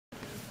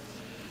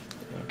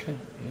Okay,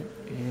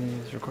 it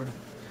is recording.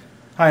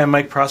 Hi, I'm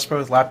Mike Prospero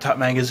with Laptop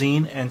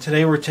Magazine, and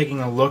today we're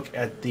taking a look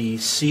at the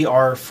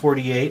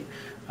CR48,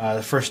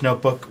 the first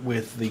notebook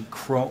with the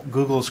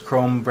Google's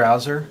Chrome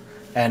browser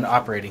and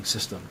operating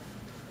system.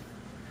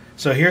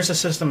 So here's the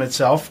system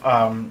itself.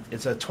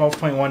 It's a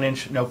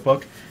 12.1-inch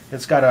notebook.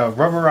 It's got a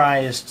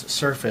rubberized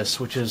surface,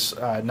 which is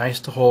nice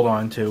to hold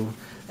on to,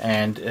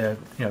 and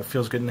it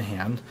feels good in the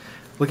hand.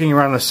 Looking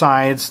around the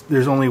sides,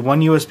 there's only one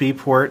USB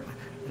port,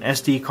 an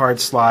SD card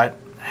slot,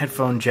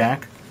 headphone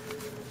jack,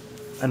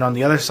 and on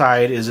the other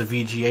side is a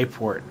VGA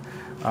port.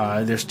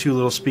 There's two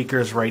little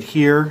speakers right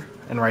here,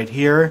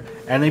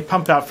 and they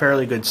pump out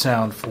fairly good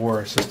sound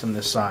for a system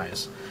this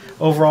size.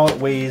 Overall, it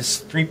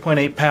weighs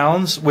 3.8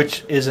 pounds,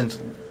 which isn't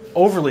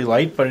overly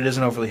light, but it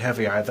isn't overly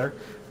heavy either,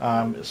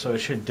 so it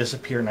should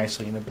disappear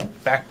nicely in the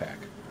backpack.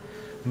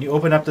 When you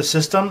open up the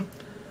system,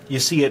 you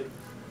see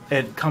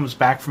it comes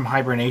back from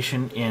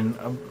hibernation in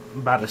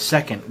about a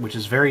second, which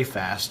is very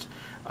fast.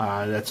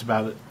 That's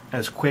about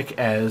as quick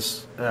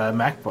as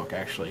MacBook,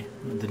 actually,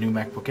 the new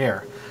MacBook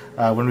Air.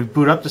 When we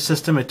boot up the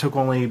system, it took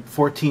only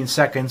 14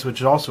 seconds,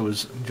 which also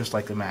is just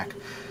like the Mac.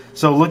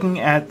 So looking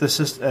at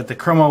the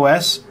Chrome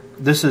OS,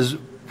 this is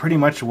pretty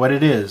much what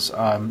it is.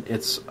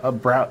 It's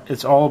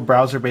all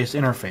browser-based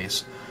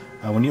interface.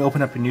 When you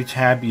open up a new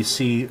tab, you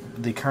see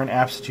the current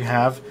apps that you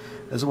have,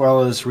 as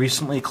well as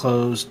recently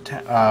closed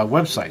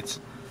websites.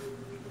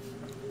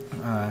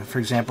 For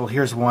example,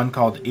 here's one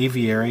called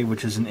Aviary,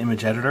 which is an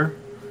image editor.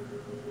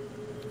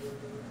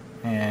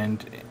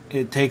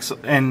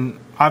 And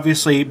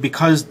obviously,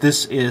 because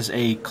this is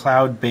a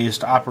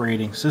cloud-based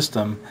operating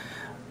system,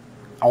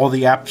 all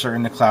the apps are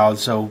in the cloud,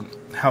 so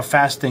how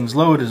fast things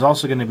load is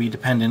also going to be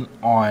dependent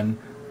on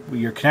what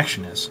your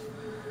connection is.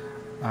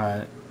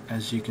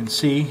 As you can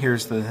see,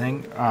 here's the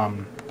thing.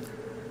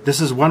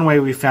 This is one way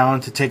we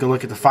found to take a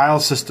look at the file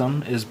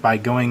system, is by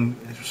going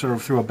sort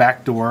of through a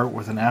back door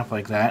with an app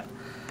like that.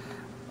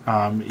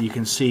 You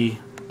can see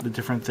the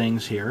different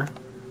things here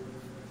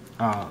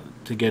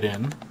to get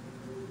in.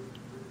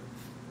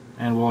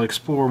 And we'll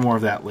explore more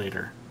of that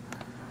later.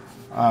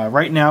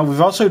 Right now,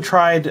 we've also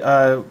tried,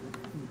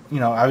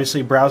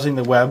 obviously browsing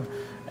the web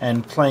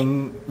and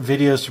playing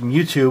videos from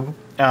YouTube.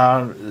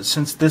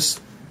 Since this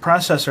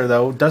processor,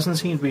 though, doesn't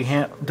seem to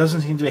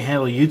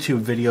handle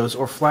YouTube videos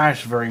or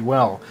Flash very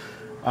well.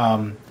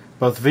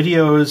 Both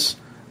videos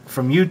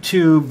from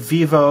YouTube,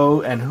 Vivo,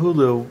 and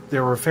Hulu,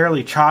 they were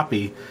fairly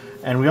choppy,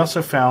 and we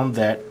also found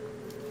that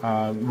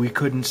we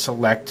couldn't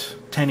select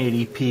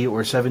 1080p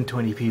or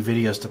 720p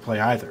videos to play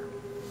either.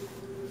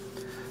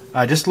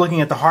 Just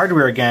looking at the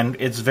hardware again,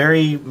 it's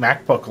very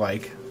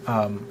MacBook-like.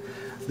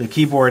 The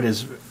keyboard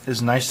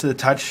is nice to the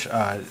touch.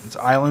 It's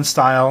island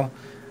style.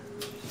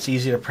 It's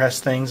easy to press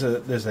things.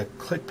 There's a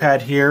click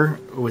pad here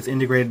with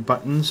integrated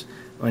buttons,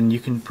 and you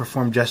can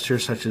perform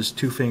gestures such as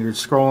two-fingered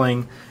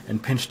scrolling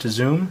and pinch to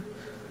zoom.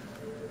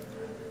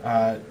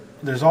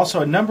 There's also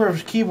a number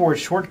of keyboard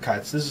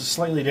shortcuts. This is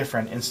slightly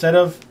different. Instead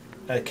of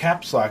a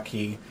caps lock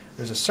key,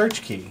 there's a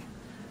search key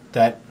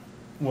that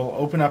will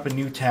open up a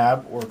new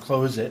tab or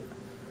close it.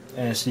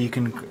 So you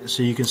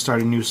can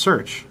start a new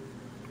search.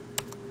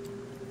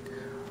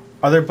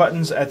 Other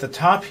buttons at the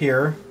top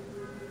here.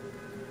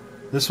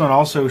 This one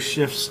also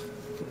shifts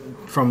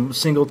from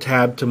single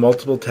tab to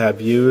multiple tab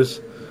views.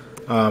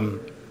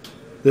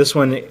 This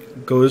one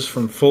goes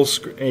from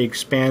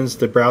expands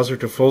the browser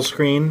to full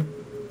screen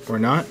or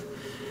not.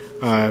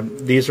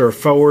 These are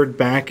forward,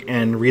 back,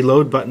 and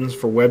reload buttons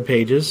for web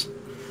pages.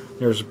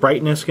 There's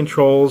brightness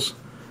controls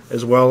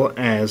as well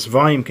as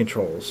volume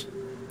controls.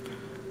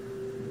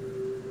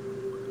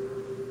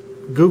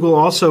 Google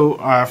also,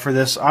 for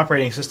this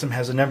operating system,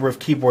 has a number of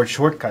keyboard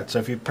shortcuts. So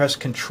if you press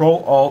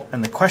Control-Alt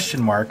and the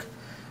question mark,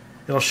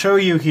 it'll show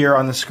you here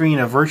on the screen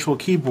a virtual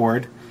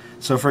keyboard.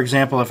 So for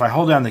example, if I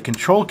hold down the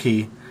Control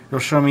key, it'll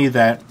show me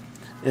that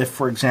if,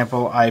 for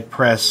example, I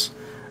press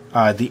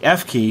the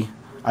F key,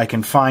 I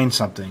can find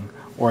something,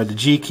 or the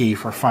G key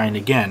for find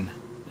again,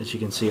 as you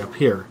can see up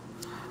here.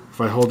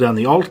 If I hold down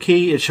the Alt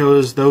key, it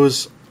shows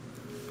those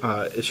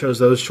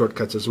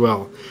shortcuts as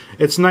well.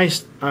 It's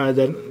nice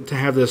to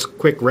have this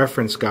quick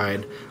reference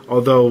guide,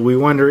 although we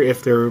wonder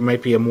if there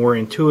might be a more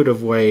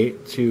intuitive way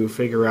to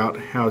figure out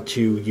how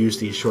to use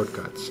these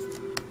shortcuts.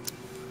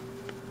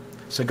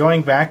 So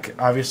going back,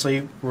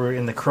 obviously we're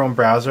in the Chrome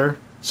browser,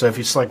 so if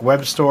you select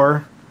Web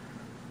Store,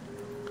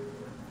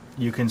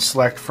 you can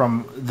select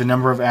from the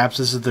number of apps.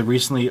 This is the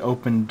recently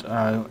opened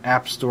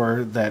App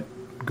Store that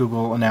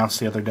Google announced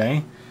the other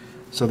day.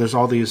 So there's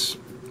all these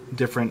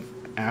different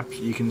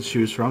apps you can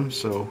choose from.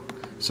 So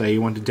say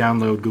you want to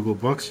download Google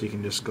Books, you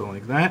can just go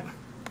like that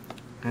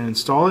and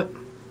install it.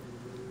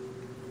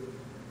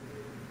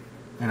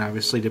 And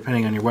obviously,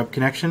 depending on your web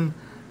connection,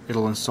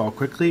 it'll install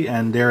quickly,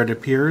 and there it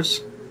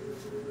appears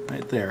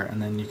right there,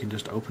 and then you can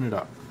just open it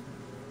up.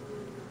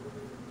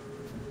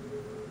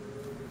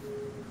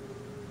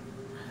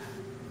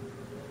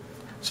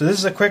 So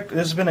this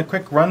has been a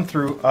quick run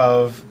through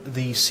of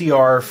the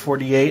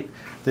CR48,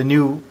 the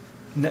new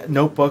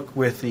notebook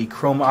with the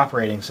Chrome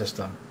operating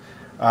system.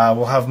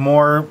 We'll have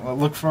more.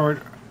 Look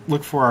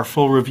look for our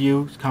full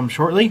review to come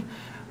shortly.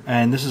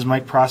 And this is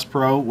Mike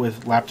Prospero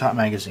with Laptop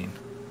Magazine.